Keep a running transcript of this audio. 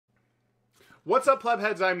What's up,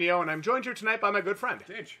 Plebheads? I'm Neo, and I'm joined here tonight by my good friend,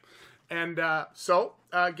 Gage. And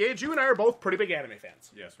Gage, you and I are both pretty big anime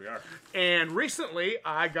fans. Yes, we are. And recently,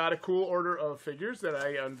 I got a cool order of figures that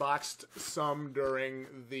I unboxed some during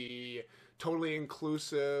the totally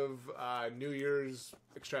inclusive New Year's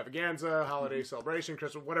extravaganza, holiday celebration,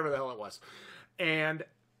 Christmas, whatever the hell it was. And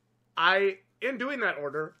in doing that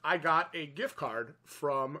order, I got a gift card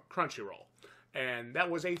from Crunchyroll. And that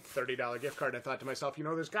was a $30 gift card. I thought to myself, you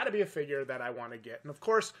know, there's got to be a figure that I want to get. And of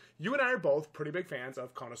course, you and I are both pretty big fans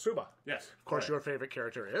of Konosuba. Yes. Of course, your favorite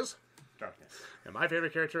character is? Darkness. And my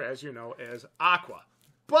favorite character, as you know, is Aqua.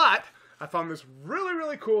 But I found this really,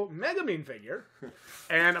 really cool Megumin figure.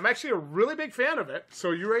 And I'm actually a really big fan of it.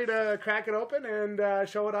 So you ready to crack it open and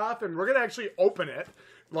show it off? And we're going to actually open it.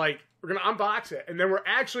 Like, we're going to unbox it. And then we're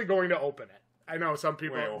actually going to open it. I know some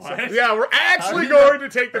people. Wait, what? Yeah, we're actually going to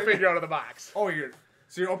take the figure out of the box. Oh,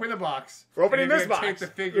 so you're opening the box. We're opening this box. Take the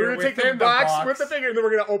figure. We're going to take the box with the figure, and then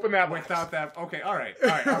we're going to open that box. Without that. Okay, all right.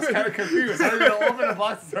 I was kind of confused. How are you going to open a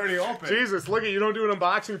box that's already open? Jesus, look at you! Don't do an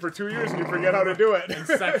unboxing for 2 years and you forget how to do it.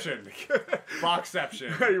 Inception.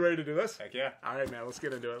 Boxception. Are you ready to do this? Heck yeah. All right, man. Let's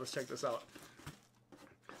get into it. Let's check this out.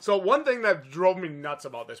 So one thing that drove me nuts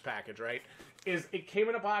about this package, right, is it came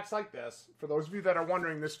in a box like this. For those of you that are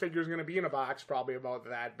wondering, this figure is going to be in a box probably about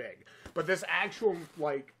that big. But this actual,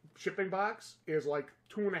 like, shipping box is like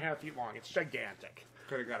 2.5 feet long. It's gigantic.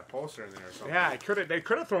 Could have got a poster in there or something. Yeah, they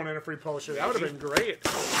could have thrown in a free poster. That would have been great.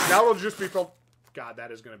 Now it'll just be filled. God,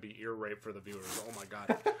 that is going to be ear rape for the viewers. Oh my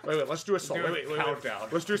God. Wait, let's do a solo. Wait. Countdown.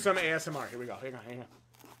 Let's do some ASMR. Here we go. Hang on. I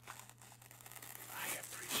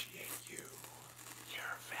appreciate you.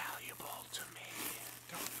 You're valuable to me.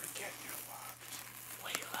 Don't forget your love.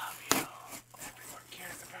 We love you. Everyone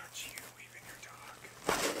cares about you, even your dog.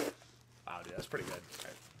 Wow, dude, that's pretty good.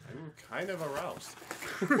 I'm kind of aroused.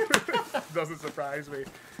 Doesn't surprise me.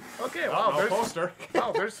 Okay, wow, no poster.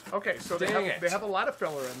 Wow, okay. So they Dang have a lot of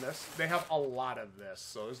filler in this. They have a lot of this.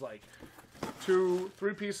 So there's like 3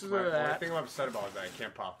 pieces of The only that. thing I'm upset about is that I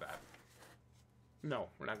can't pop that. No,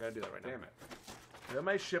 we're not gonna do that right now. Damn it. I have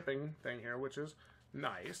my shipping thing here, which is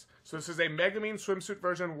nice. So this is a Megumin swimsuit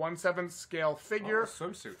version 1/7 scale figure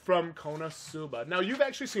swimsuit from Konosuba. Now you've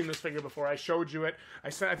actually seen this figure before. I showed you it. I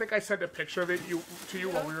think I sent a picture of it to you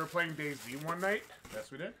while we were playing DayZ one night. Yes,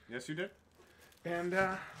 we did. Yes, you did. And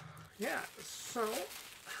yeah, so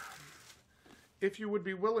if you would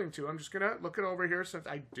be willing to, I'm just gonna look it over here since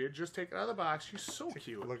I did just take it out of the box. She's so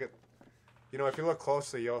cute. Look at, you know, if you look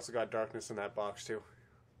closely, you also got darkness in that box too.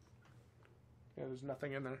 Yeah, there's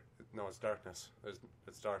nothing in there. No, it's darkness.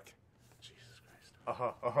 It's dark. Jesus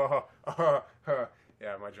Christ.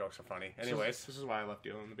 Yeah, my jokes are funny. Anyways, this is why I left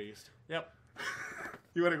you on the Beast. yep.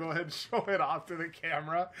 You want to go ahead and show it off to the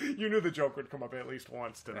camera? You knew the joke would come up at least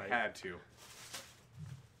once tonight. I had to.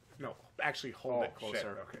 No, actually hold it closer.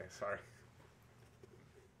 Shit. Okay, sorry.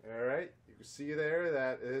 All right, you can see there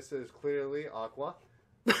that this is clearly Aqua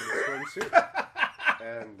in the swimsuit,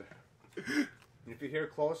 and if you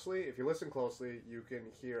listen closely, you can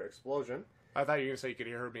hear explosion. I thought you were going to say you could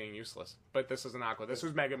hear her being useless. But this isn't Aqua. This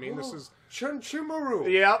is Megumin. This is...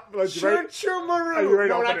 Chunchumaru! Yep. Chunchumaru! Are you ready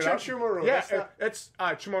to no, open not it up? Chunchumaru. Yeah, it's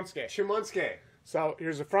Chimonsuke. Chimonsuke. So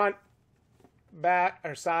here's the front, back,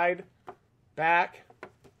 or side, back,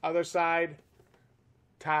 other side,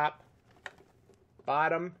 top,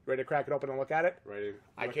 bottom. Ready to crack it open and look at it? Ready.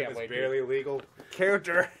 I can't wait. Barely legal.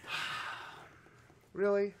 Character.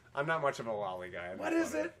 Really? I'm not much of a lolly guy. What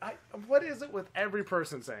is it? What is it with every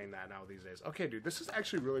person saying that now these days? Okay, dude, this is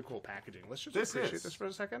actually really cool packaging. Let's just appreciate this for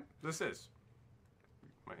a second. This is.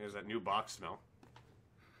 Here's that new box smell.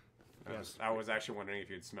 Yes. I was actually wondering if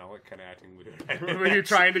you'd smell it, kind of acting weird. Were you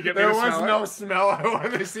trying to get me to smell it? There was no smell. I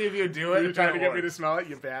wanted to see if you'd do it. Were you trying to get me to smell it,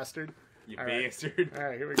 you bastard? You All right. bastard. All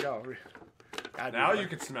right, here we go. God, Now you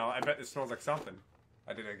can smell it. I bet it smells like something.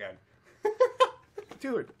 I did it again.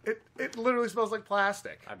 Dude, it literally smells like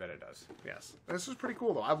plastic. I bet it does. Yes. This is pretty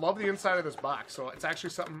cool, though. I love the inside of this box, so it's actually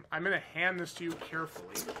something... I'm going to hand this to you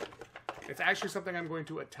carefully. It's actually something I'm going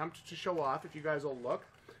to attempt to show off, if you guys will look.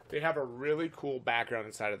 They have a really cool background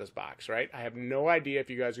inside of this box, right? I have no idea if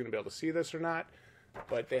you guys are going to be able to see this or not,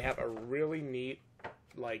 but they have a really neat,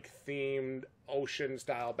 like, themed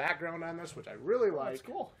ocean-style background on this, which I really like. That's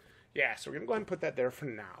cool. Yeah, so we're going to go ahead and put that there for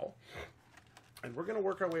now. And we're going to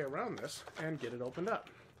work our way around this and get it opened up.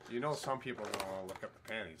 You know some people are going to want to look up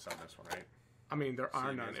the panties on this one, right? I mean, there are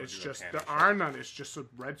you none. guys will It's do a just, panty there shot. are none. It's just a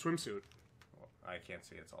red swimsuit. Well, I can't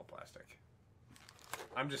see. It's all plastic.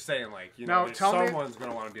 I'm just saying, like, you Now, know, tell me- someone's going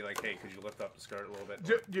to want to be like, hey, could you lift up the skirt a little bit?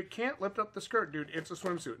 You can't lift up the skirt, dude. It's a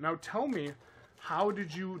swimsuit. Now tell me How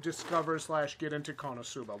did you discover / get into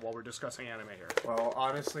Konosuba while we're discussing anime here? Well,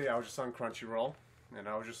 honestly, I was just on Crunchyroll, and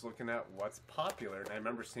I was just looking at what's popular, and I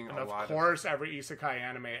remember seeing a lot Of course, every isekai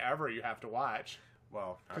anime ever you have to watch.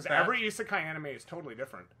 Well, because every isekai anime is totally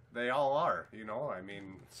different. They all are, you know? I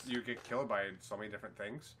mean, you get killed by so many different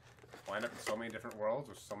things. Wind up in so many different worlds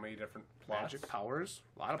with so many different plots. Magic powers,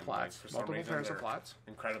 a lot of plots, like, multiple pairs of plots.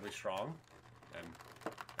 Incredibly strong, and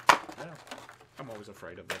yeah. I'm always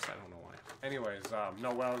afraid of this. I don't know why. Anyways,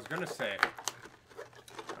 no, what I was gonna say,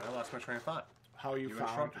 I lost my train of thought. How you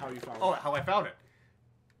found it? Oh, how I found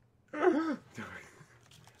it.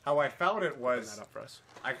 How I found it was that up for us.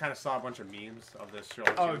 I kind of saw a bunch of memes of this show.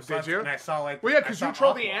 Oh, did you? And I saw like well, yeah, because you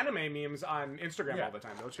troll the anime memes on Instagram all the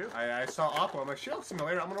time, don't you? I saw Aqua. I'm like, she looks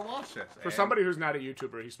familiar. I'm gonna watch this. For somebody who's not a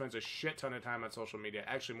YouTuber, he spends a shit ton of time on social media.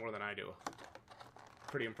 Actually, more than I do.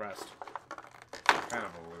 Pretty impressed. Kind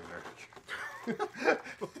of a loser.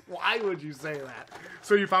 Why would you say that?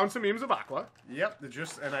 So you found some memes of Aqua. Yep,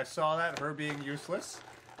 and I saw that her being useless.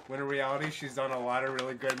 When in reality, she's done a lot of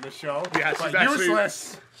really good in the show. Yeah, she's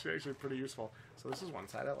useless. She's actually pretty useful. So this is one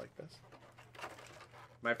side. I like this.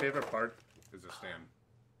 My favorite part is the stand.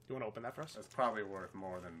 You want to open that for us? That's probably worth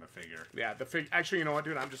more than the figure. Yeah, the fig. Actually, you know what,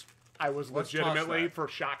 dude? I was legitimately, for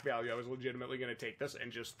shock value, I was legitimately going to take this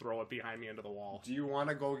and just throw it behind me into the wall. Do you want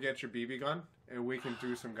to go get your BB gun? And we can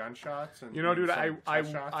do some gunshots? And you know, dude,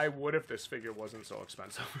 I would if this figure wasn't so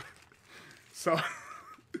expensive. So,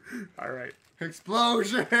 all right.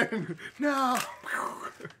 Explosion! No!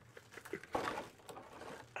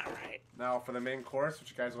 Alright. Now for the main course,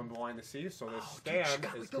 which you guys have been wanting to see. So this stand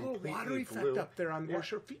is the little water completely effect blue. up there on where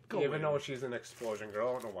her feet go. Even though she's an explosion girl,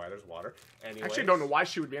 I don't know why there's water. Anyways, actually, don't know why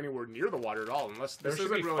she would be anywhere near the water at all, unless this there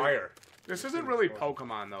isn't should be really fire. This isn't really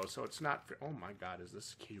Pokemon though, so it's not. Oh my God, is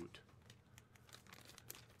this cute?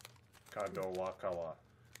 Kadowakawa.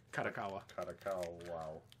 Katakawa.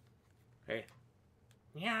 Wow. Hey.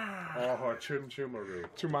 Yeah. Oh, Chumchumaru.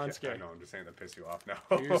 Chumanske. I know, I'm just saying to piss you off now.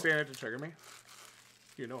 Are you saying it to trigger me?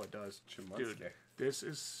 You know it does. Chumanske. Dude, this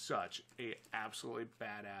is such a absolutely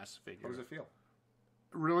badass figure. How does it feel?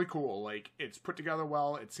 Really cool. Like, it's put together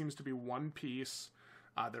well. It seems to be one piece.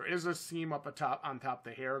 There is a seam up on top of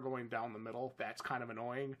the hair going down the middle. That's kind of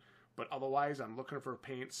annoying. But otherwise, I'm looking for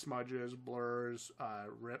paint smudges, blurs,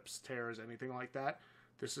 rips, tears, anything like that.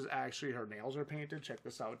 This is actually, her nails are painted. Check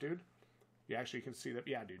this out, dude. You actually can see that.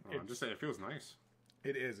 Yeah, dude. Oh, I'm just saying, it feels nice.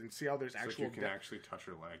 It is. And see how there's actual... Like you can actually touch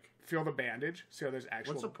her leg. Feel the bandage. See how there's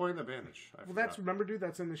actual... What's the point of the bandage? Remember, dude,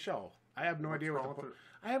 that's in the show. I have no idea what the point...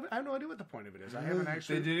 I have no idea what the point of it is. I haven't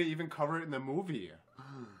actually... They didn't even cover it in the movie. I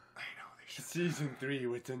know, they should. Season 3,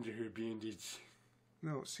 what's under her bandage?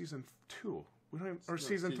 No, season 2. We don't even, or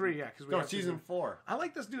season 3, yeah. No, season 4. I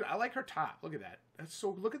like this, dude. I like her top. Look at that. That's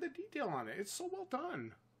so... Look at the detail on it. It's so well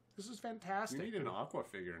done. This is fantastic. You need an Aqua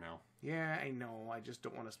figure now. Yeah, I know. I just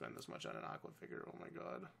don't want to spend this much on an Aqua figure. Oh my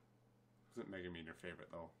God. Isn't Megumin your favorite,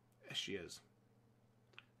 though? Yes, she is.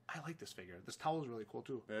 I like this figure. This towel is really cool,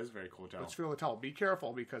 too. That is a very cool towel. Let's feel the towel. Be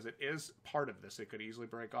careful, because it is part of this. It could easily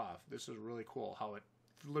break off. This is really cool, how it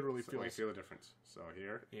literally feels. I feel the difference. So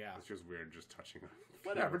here, yeah, it's just weird just touching.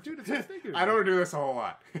 Whatever, dude. It's a figure. I don't do this a whole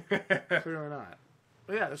lot. Clearly not.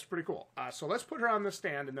 But yeah, this is pretty cool. So let's put her on the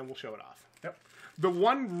stand, and then we'll show it off. Yep. The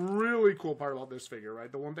one really cool part about this figure,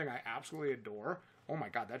 right? The one thing I absolutely adore. Oh my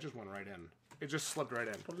God, that just went right in. It just slipped right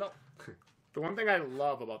in. The one thing I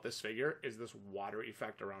love about this figure is this water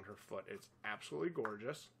effect around her foot. It's absolutely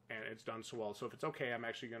gorgeous, and it's done so well. So if it's okay, I'm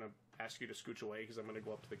actually going to ask you to scooch away, because I'm going to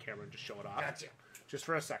go up to the camera and just show it off. Gotcha. Just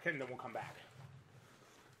for a second, and then we'll come back.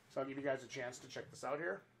 So I'll give you guys a chance to check this out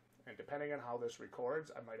here. And depending on how this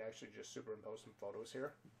records, I might actually just superimpose some photos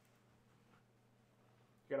here.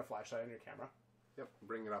 You got a flashlight on your camera? Yep,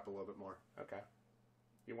 bring it up a little bit more. Okay.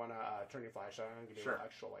 You want to turn your flashlight on and give me Sure. a little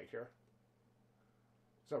extra light here?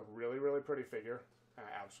 It's a really, really pretty figure. And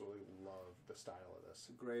I absolutely love the style of this.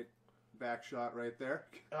 Great back shot right there.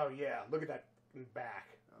 Oh, yeah. Look at that back.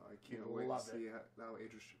 Oh, I can't wait to see how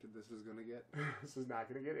age restricted this is going to get. This is not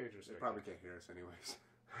going to get age restricted. They probably can't hear us anyways.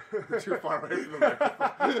 Too far away from the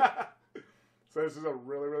microphone. So this is a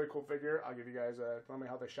really, really cool figure. I'll give you guys tell me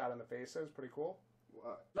how the shot on the face is. Pretty cool.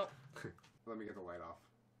 No. Let me get the light off.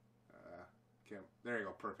 There you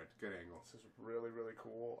go. Perfect. Good angle. This is really, really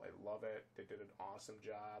cool. I love it. They did an awesome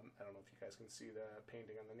job. I don't know if you guys can see the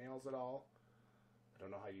painting on the nails at all. I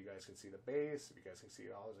don't know how you guys can see the base. If you guys can see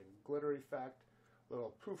it all, there's a glitter effect.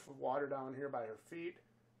 Little poof of water down here by her feet.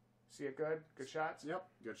 See it good? Good shots? Yep.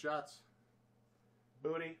 Good shots.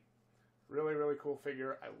 Booty. Really, really cool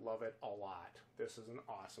figure. I love it a lot. This is an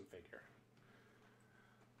awesome figure.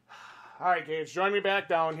 All right, Gage, join me back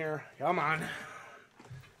down here. Come on.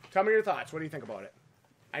 Tell me your thoughts. What do you think about it?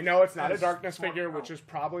 I know it's not a darkness figure, which is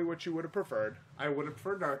probably what you would have preferred. I would have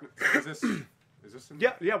preferred darkness. Is this? Is this?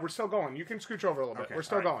 Yeah, we're still going. You can scooch over a little bit. Okay, We're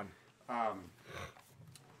still all right. going.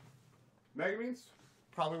 Megumin's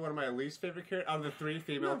probably one of my least favorite characters out of the 3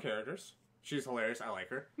 female characters. She's hilarious. I like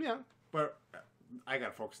her. Yeah. But I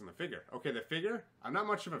gotta focus on the figure. Okay, the figure. I'm not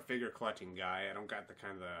much of a figure collecting guy. I don't got the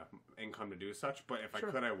kind of income to do such. But if I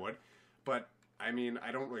could, I would. But I mean,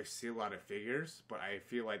 I don't really see a lot of figures. But I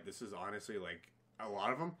feel like this is honestly like a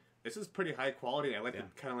lot of them. This is pretty high quality. I like the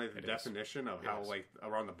kind of like the definition of how like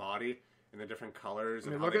around the body and the different colors.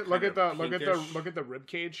 I mean, and look at the rib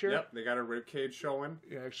cage here. Yep, they got a rib cage showing.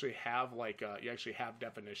 You actually have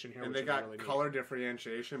definition here, And which they got really color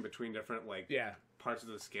differentiation between different like neat. parts of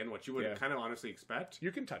the skin, which you would kind of honestly expect.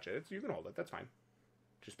 You can touch it. You can hold it. That's fine.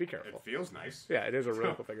 Just be careful. It feels nice. Yeah, it is a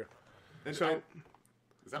really cool figure. And So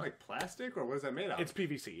is that like plastic or what is that made out of? it's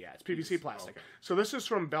PVC. Yeah, it's PVC plastic. okay. So this is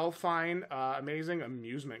from BellFine, amazing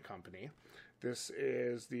amusement company. This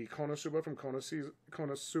is the Konosuba from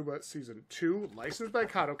Konosuba Season 2, licensed by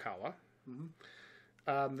Kadokawa.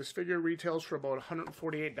 This figure retails for about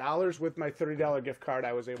 $148. With my $30 gift card,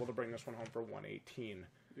 I was able to bring this one home for $118.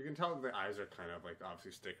 You can tell the eyes are kind of like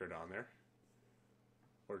obviously stickered on there.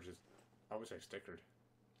 Or just, I would say stickered.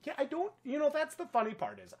 Yeah, I don't, that's the funny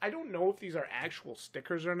part is, I don't know if these are actual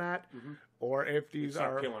stickers or not, or if these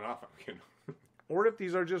Start are, peeling off. I'm kidding. or if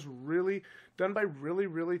these are just really done by really,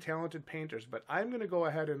 really talented painters. But I'm going to go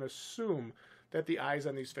ahead and assume that the eyes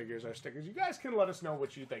on these figures are stickers. You guys can let us know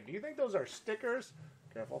what you think. Do you think those are stickers?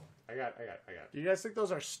 Careful. I got. Do you guys think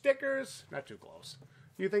those are stickers? Not too close.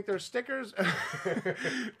 Do you think they're stickers?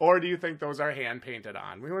 Or do you think those are hand painted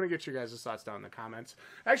on? We want to get you guys' thoughts down in the comments.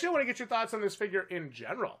 Actually, I want to get your thoughts on this figure in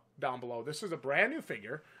general down below. This is a brand new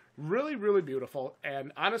figure. Really, really beautiful.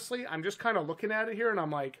 And honestly, I'm just kind of looking at it here and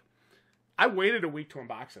I'm like, I waited a week to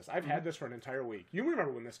unbox this. I've had this for an entire week. You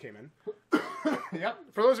remember when this came in. Yep.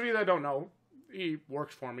 For those of you that don't know, he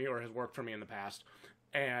works for me or has worked for me in the past.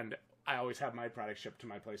 And I always have my product shipped to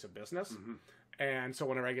my place of business. And so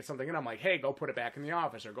whenever I get something in, I'm like, hey, go put it back in the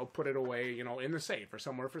office or go put it away, in the safe or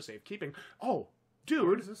somewhere for safekeeping. Oh, dude.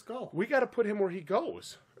 Where does this go? We got to put him where he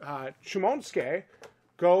goes. Shimonosuke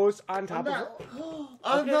goes on top of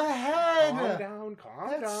on the head. Calm down, calm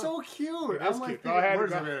down. That's so cute. It is I'm cute. like, Go ahead,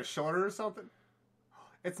 Where's go. it? A shoulder or something?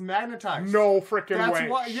 It's magnetized. No freaking That's way.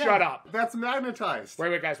 why. Yeah, Shut up. That's magnetized.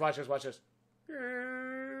 Wait, guys, watch this, watch this.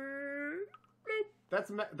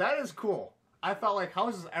 That is cool. I thought like, how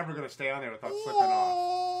is this ever gonna stay on there without slipping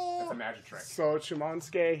off? That's a magic trick. So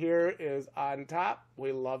Shimonosuke here is on top.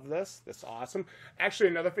 We love this. This is awesome. Actually,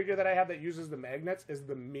 another figure that I have that uses the magnets is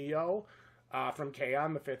the Mio from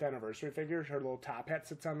K-On!, the 5th anniversary figure. Her little top hat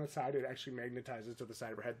sits on the side. It actually magnetizes to the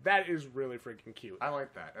side of her head. That is really freaking cute. I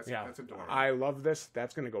like that. That's adorable. I love this.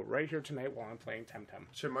 That's going to go right here tonight while I'm playing Temtem.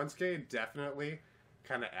 Shimonosuke definitely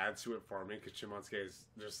kind of adds to it for me because Shimonosuke is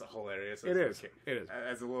just hilarious. It is.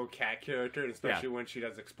 As a little cat character, especially when she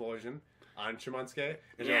does Explosion on Shimonosuke.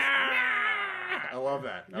 I love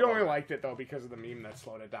that. You only liked it though because of the meme that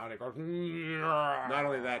slowed it down. It goes. Not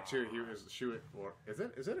only that too,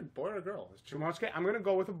 is it a boy or a girl? Shimonosuke, I'm gonna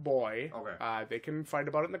go with a boy. Okay. They can fight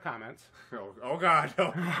about it in the comments. Oh God!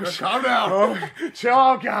 No. Calm down. Chill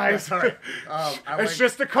out, guys. All right. It's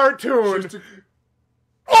just a cartoon.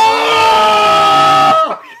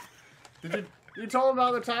 Oh! Did you told him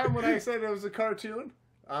about the time when I said it was a cartoon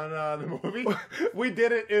on the movie? We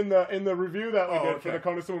did it in the review that we did for okay. the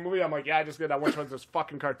Konosuba movie. I'm like, yeah, I just did. I watched this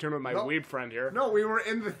fucking cartoon with my weeb friend here. No, we were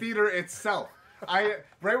in the theater itself. Right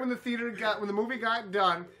when the movie got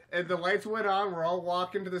done and the lights went on, we're all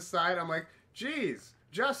walking to the side. I'm like, geez,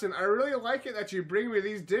 Justin, I really like it that you bring me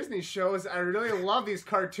these Disney shows. I really love these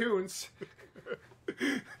cartoons.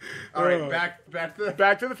 All right, back to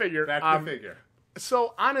the figure. Back to the figure.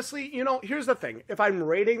 So honestly, here's the thing. If I'm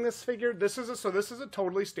rating this figure, this is a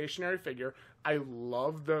totally stationary figure. I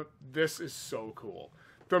love this is so cool.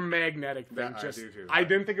 The magnetic thing. I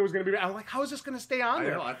didn't think it was going to be. I'm like, how is this going to stay on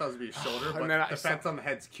there? I know. I thought it was going to be shoulder, but the fence on the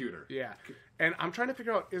head's cuter. Yeah. And I'm trying to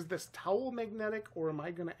figure out, is this towel magnetic, or am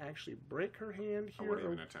I going to actually break her hand here? I wouldn't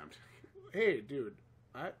even attempt. Hey, dude.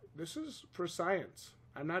 This is for science.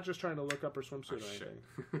 I'm not just trying to look up her swimsuit or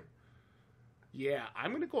anything. Yeah,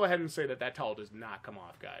 I'm going to go ahead and say that towel does not come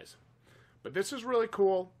off, guys. But this is really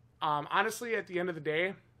cool. Honestly, at the end of the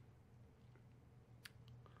day,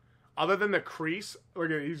 other than the crease, look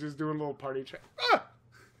at it, he's just doing a little party check. Ah!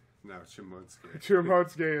 No, Shimonosuke.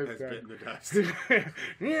 Shimonosuke is has dead. bitten the dust.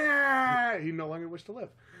 Yeah, he no longer wished to live.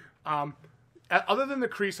 other than the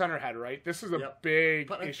crease on her head, right? This is a big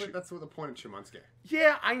but issue. That's what the point of Chimonsuke.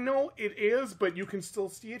 Yeah, I know it is, but you can still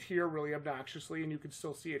see it here really obnoxiously, and you can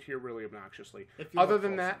still see it here really obnoxiously. Other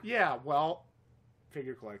than that, yeah, well,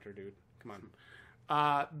 figure collector, dude. Come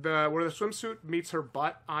on. Where the swimsuit meets her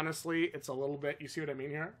butt, honestly, it's a little bit, you see what I mean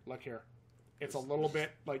here? Look here. It's a little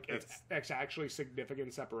bit, like, it's actually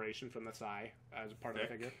significant separation from the thigh as a part of the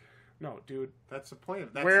figure. No, dude. That's the point.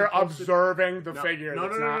 We're observing the figure. No,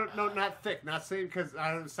 not thick. Not saying because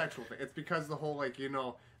I don't know, sexual thing. It's because the whole, like, you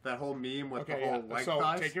know, that whole meme with the whole leg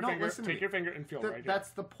thighs. Take your finger and feel right here. That's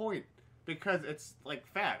the point. Because it's like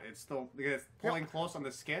fat. It's pulling close on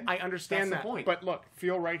the skin. I understand That's the point. But look,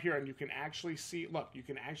 feel right here, and you can actually see. Look, you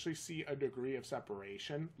can actually see a degree of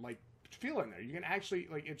separation. Like, feel in there. You can actually,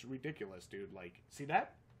 like, it's ridiculous, dude. Like, see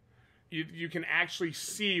that? You can actually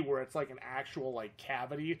see where it's like an actual, like,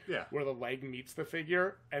 cavity where the leg meets the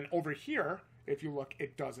figure. And over here, if you look,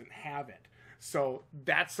 it doesn't have it. So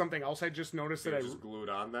that's something else I just noticed that just glued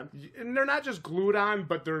on then? And they're not just glued on,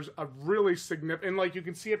 but there's a really significant, and like you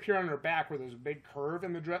can see up here on her back where there's a big curve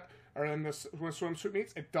in the dress, or in this when swimsuit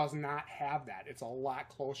meets, it does not have that. It's a lot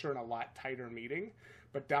closer and a lot tighter meeting.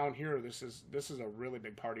 But down here, this is a really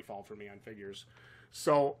big party foul for me on figures.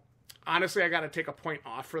 So honestly, I got to take a point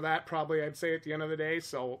off for that, probably, I'd say, at the end of the day.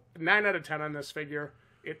 So 9 out of 10 on this figure.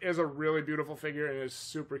 It is a really beautiful figure, and it is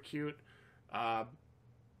super cute. I'm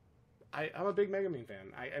a big Megumin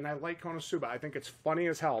fan, and I like Konosuba. I think it's funny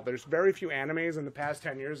as hell. There's very few animes in the past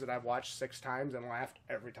 10 years that I've watched 6 times and laughed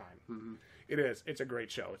every time. Mm-hmm. It is. It's a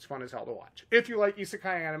great show. It's fun as hell to watch. If you like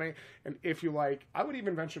isekai anime, and if you like, I would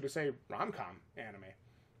even venture to say rom-com anime.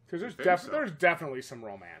 Because there's definitely some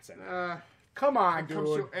romance in it. Come on,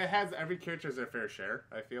 dude. It has every character has their fair share,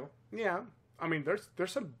 I feel. Yeah. I mean,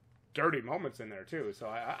 there's some dirty moments in there, too. So,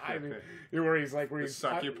 I mean, where he's like... Where he's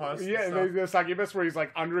succubus? Yeah, the succubus where he's,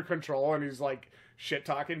 like, under control and he's, like,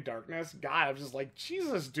 shit-talking darkness. God, I'm just like,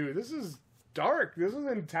 Jesus, dude, this is dark. This is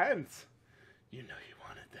intense. You know you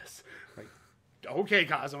wanted this. Like, okay,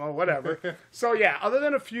 Cosmo, whatever. So, yeah, other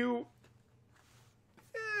than a few...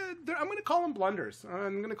 I'm going to call them blunders.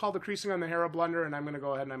 I'm going to call the creasing on the hair a blunder, and I'm going to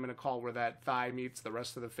go ahead and I'm going to call where that thigh meets the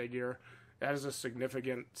rest of the figure. That is a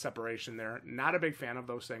significant separation there. Not a big fan of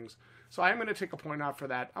those things. So I'm going to take a point off for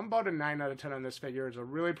that. I'm about a 9 out of 10 on this figure. It's a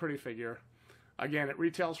really pretty figure. Again, it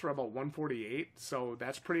retails for about $148, so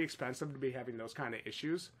that's pretty expensive to be having those kind of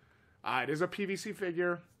issues. It is a PVC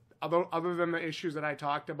figure. Other than the issues that I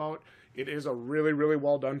talked about, it is a really, really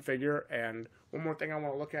well done figure. And one more thing I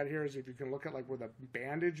want to look at here is if you can look at like where the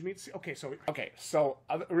bandage meets. So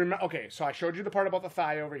I showed you the part about the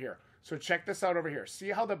thigh over here. So check this out over here. See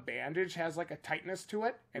how the bandage has like a tightness to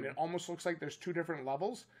it, and it almost looks like there's 2 different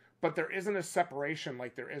levels, but there isn't a separation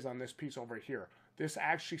like there is on this piece over here. This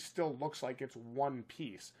actually still looks like it's one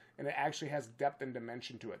piece, and it actually has depth and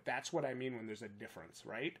dimension to it. That's what I mean when there's a difference,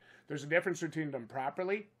 right? There's a difference between done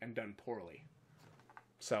properly and done poorly.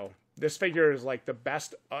 So this figure is like the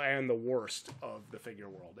best and the worst of the figure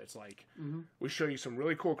world. It's like we show you some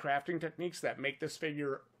really cool crafting techniques that make this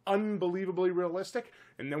figure unbelievably realistic,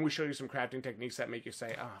 and then we show you some crafting techniques that make you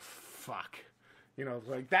say, oh, fuck. You know,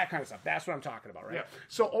 like that kind of stuff. That's what I'm talking about, right? Yeah.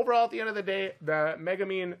 So overall, at the end of the day, the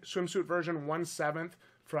Megumin swimsuit version 1/7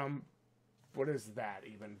 from, what is that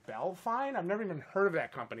even? BellFine? I've never even heard of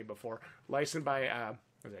that company before. Licensed by,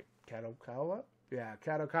 was it Kadokawa? Yeah,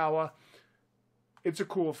 Kadokawa. It's a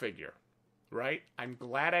cool figure, right? I'm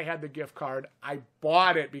glad I had the gift card. I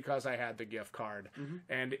bought it because I had the gift card.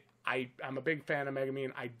 And I'm a big fan of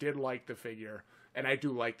Megumin. I did like the figure. And I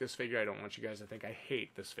do like this figure. I don't want you guys to think I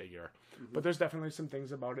hate this figure. But there's definitely some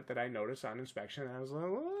things about it that I noticed on inspection and I was a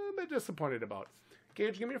little bit disappointed about.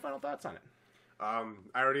 Gage, give me your final thoughts on it. I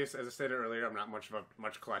already, as I stated earlier, I'm not much of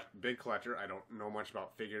a big collector. I don't know much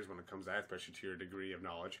about figures when it comes to that, especially to your degree of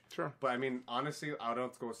knowledge. Sure. But I mean, honestly, I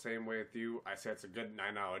don't go the same way with you. I say it's a good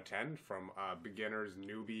 9 out of 10 from beginner's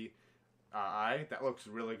newbie eye. That looks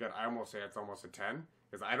really good. I almost say it's almost a 10.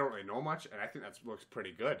 Because I don't really know much, and I think that looks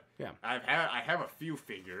pretty good. Yeah, I have a few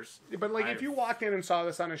figures, but like if you walked in and saw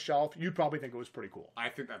this on a shelf, you'd probably think it was pretty cool. I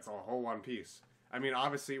think that's a whole one piece. I mean,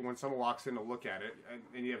 obviously, when someone walks in to look at it,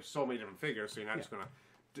 and you have so many different figures, so you're not just gonna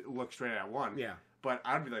look straight at one. Yeah. But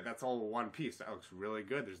I'd be like, that's all one piece. That looks really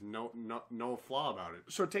good. There's no flaw about it.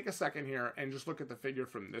 So take a second here and just look at the figure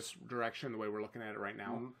from this direction, the way we're looking at it right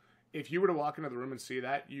now. If you were to walk into the room and see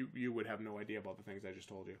that, you would have no idea about the things I just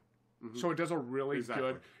told you. So it does a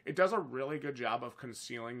really good job of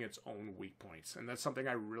concealing its own weak points. And that's something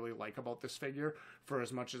I really like about this figure. For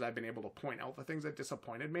as much as I've been able to point out the things that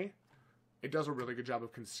disappointed me, it does a really good job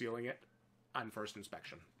of concealing it on first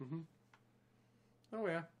inspection. Oh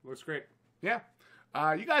yeah, looks great. Yeah.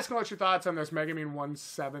 You guys can let your thoughts on this Megumin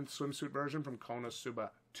 1/7 swimsuit version from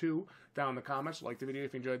Konosuba 2 down in the comments. Like the video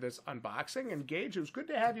if you enjoyed this unboxing. And Gage, it was good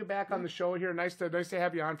to have you back on the show here. Nice to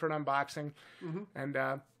have you on for an unboxing.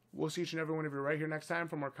 And we'll see each and every one of you right here next time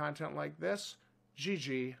for more content like this.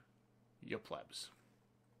 GG, you plebs.